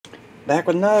Back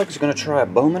with Nugs. Going to try a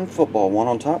Bowman football. 1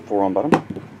 on top, 4 on bottom.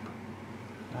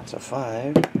 That's a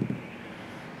 5.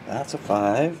 That's a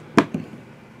 5.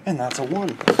 And that's a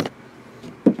 1.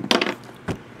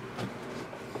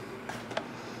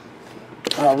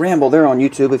 Ramble, they're on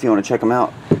YouTube if you want to check them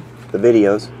out. The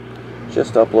videos.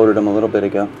 Just uploaded them a little bit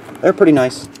ago. They're pretty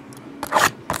nice.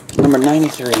 Number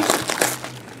 93.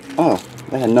 Oh,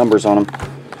 they had numbers on them.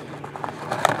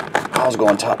 I was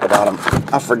going top to bottom.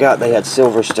 I forgot they had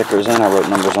silver stickers and I wrote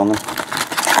numbers on them.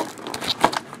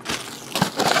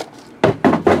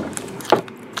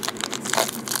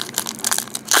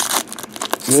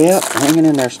 Yep, hanging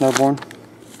in there, Snowborn.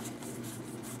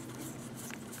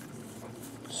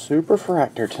 Super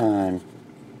Fractor time.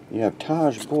 You have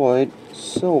Taj Boyd,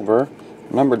 silver.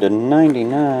 Numbered to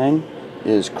 99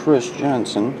 is Chris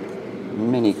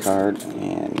Johnson, mini card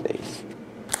and base.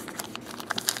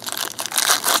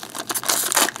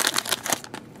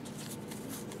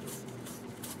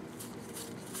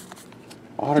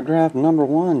 Autograph number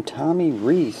 1, Tommy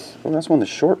Reese. Oh, that's one of the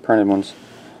short printed ones.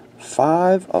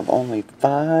 5 of only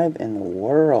 5 in the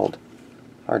world.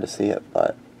 Hard to see it,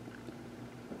 but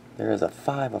there is a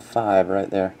 5 of 5 right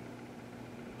there.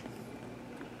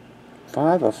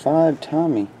 5 of 5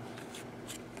 Tommy.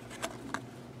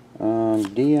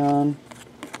 Dion,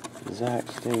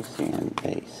 Zach Stacy, and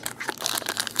base.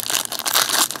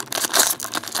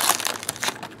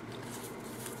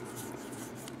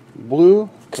 Blue,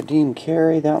 Kadeem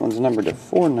Carey. That one's numbered to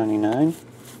 499.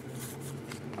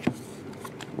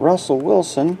 Russell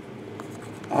Wilson,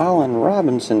 Allen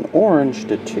Robinson, orange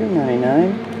to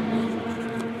 299.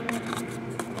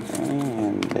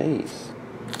 And base.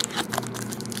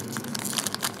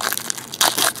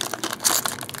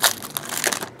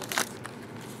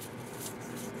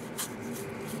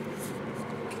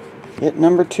 Hit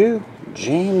number 2,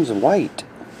 James White.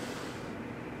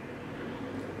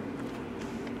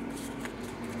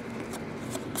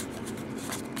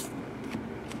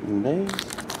 And base.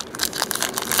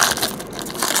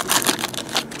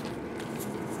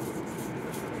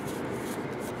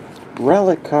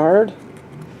 Relic card,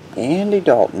 Andy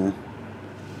Dalton.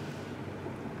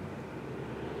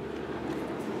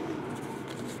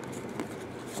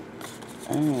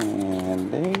 And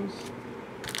base.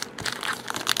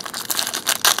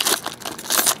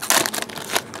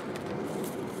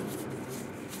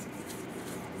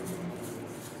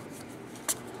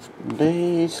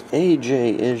 Base.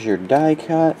 AJ is your die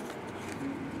cut.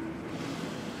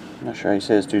 I'm not sure how you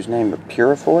say this dude's name, but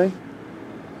Purifoy.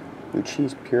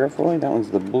 Uchis Purifoy. That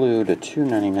one's the blue to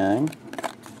 299.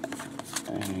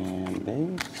 And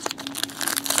base.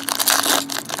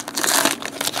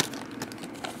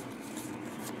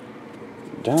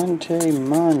 Dante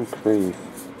Moncrief.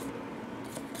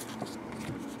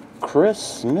 Chris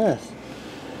Smith.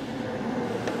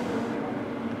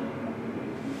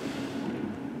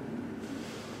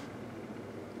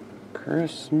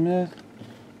 Chris Smith.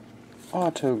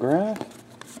 Autograph.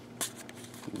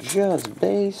 Just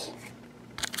base.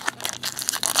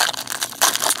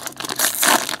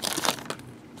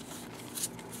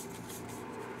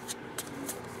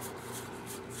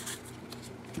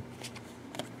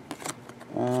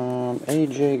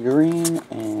 AJ Green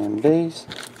and base.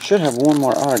 Should have one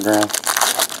more autograph.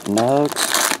 Nugs.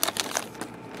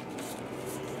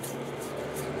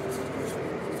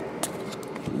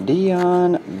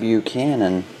 Dion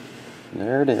Buchanan.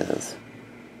 There it is.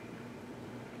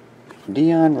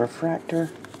 Dion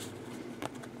Refractor.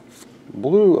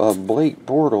 Blue of Blake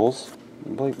Bortles.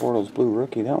 Blake Bortles blue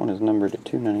rookie. That one is numbered to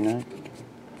 299.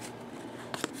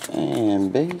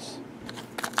 And base.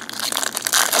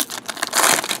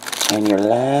 And your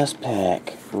last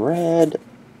pack, red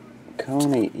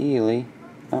Coney Ely.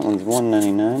 That one's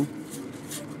 $1.99.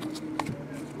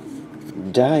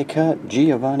 Die cut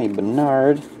Giovanni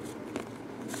Bernard.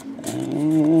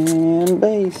 And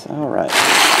base. Alright.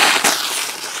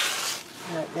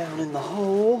 Right down in the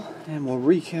hole. And we'll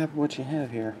recap what you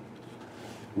have here.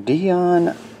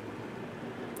 Dion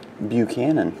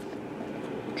Buchanan.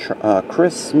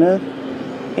 Chris Smith.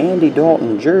 Andy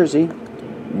Dalton jersey.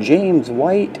 James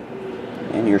White.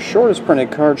 And your shortest printed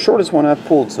card, shortest one I've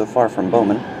pulled so far from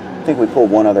Bowman. I think we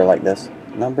pulled one other like this.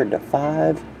 Numbered to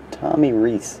 5, Tommy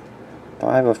Reese.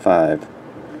 5 of 5.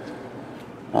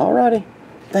 Alrighty.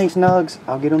 Thanks, Nugs.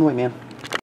 I'll get on the way, man.